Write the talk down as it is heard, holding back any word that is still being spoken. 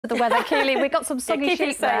The weather, Keeley. We've got some soggy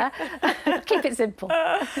sheep there. Keep it simple.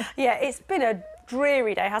 Yeah, it's been a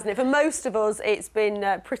dreary day, hasn't it? For most of us, it's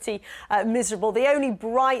been pretty miserable. The only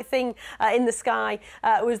bright thing in the sky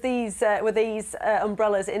was these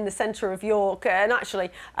umbrellas in the centre of York. And actually,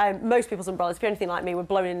 most people's umbrellas, if you're anything like me, were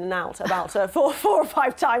blown in and out about four or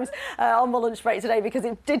five times on my lunch break today, because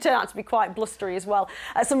it did turn out to be quite blustery as well.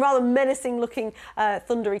 Some rather menacing-looking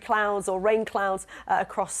thundery clouds or rain clouds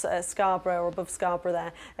across Scarborough or above Scarborough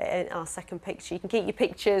there in our second picture. You can keep your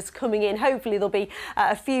pictures coming in. Hopefully there'll be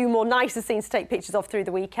a few more nicer scenes to take pictures of through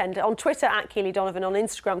the weekend. On Twitter at Keeley Donovan, on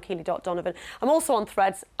Instagram Keeley.Donovan. I'm also on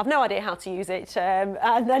Threads. I've no idea how to use it.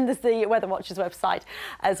 And then there's the Weather Watchers website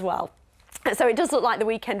as well. So it does look like the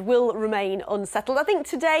weekend will remain unsettled. I think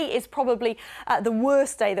today is probably the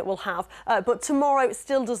worst day that we'll have, but tomorrow it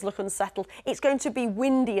still does look unsettled. It's going to be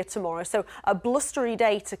windier tomorrow, so a blustery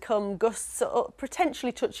day to come, gusts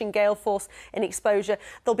potentially touching gale force in exposure.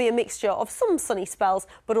 There'll be a mixture of some sunny spells,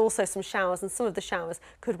 but also some showers, and some of the showers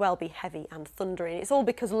could well be heavy and thundering. It's all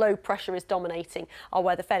because low pressure is dominating our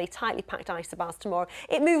weather, fairly tightly packed isobars tomorrow.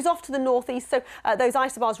 It moves off to the northeast, so those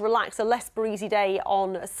isobars relax. A less breezy day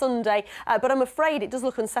on Sunday. But I'm afraid it does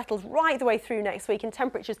look unsettled right the way through next week, and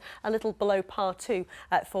temperatures a little below par 2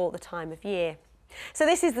 for the time of year. So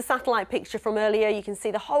this is the satellite picture from earlier. You can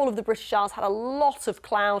see the whole of the British Isles had a lot of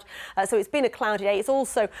cloud, so it's been a cloudy day. It's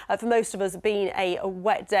also, for most of us, been a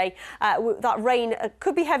wet day. That rain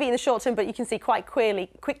could be heavy in the short term, but you can see quite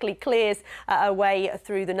quickly clears away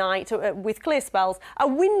through the night with clear spells. A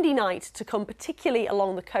windy night to come, particularly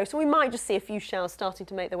along the coast, and we might just see a few showers starting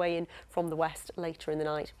to make their way in from the west later in the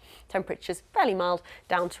night. Temperatures fairly mild,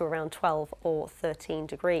 down to around 12 or 13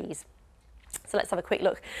 degrees. So let's have a quick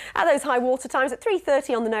look at those high water times at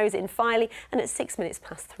 3:30 on the nose in Filey and at 6 minutes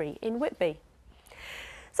past 3 in Whitby.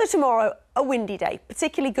 So tomorrow, a windy day,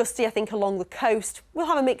 particularly gusty, I think, along the coast. We'll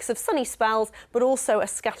have a mix of sunny spells, but also a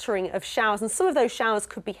scattering of showers, and some of those showers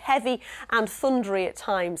could be heavy and thundery at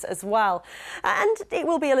times as well. And it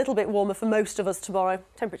will be a little bit warmer for most of us tomorrow.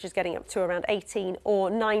 Temperatures getting up to around 18 or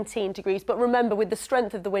 19 degrees. But remember, with the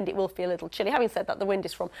strength of the wind, it will feel a little chilly. Having said that, the wind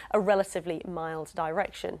is from a relatively mild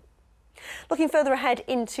direction. Looking further ahead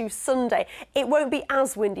into Sunday, it won't be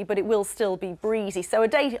as windy, but it will still be breezy. So a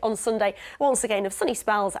day on Sunday, once again, of sunny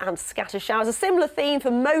spells and scattered showers. A similar theme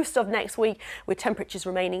for most of next week, with temperatures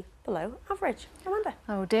remaining below average. Amanda.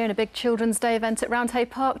 Oh dear, and a big Children's Day event at Roundhay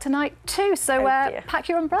Park tonight too. So pack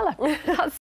your umbrella.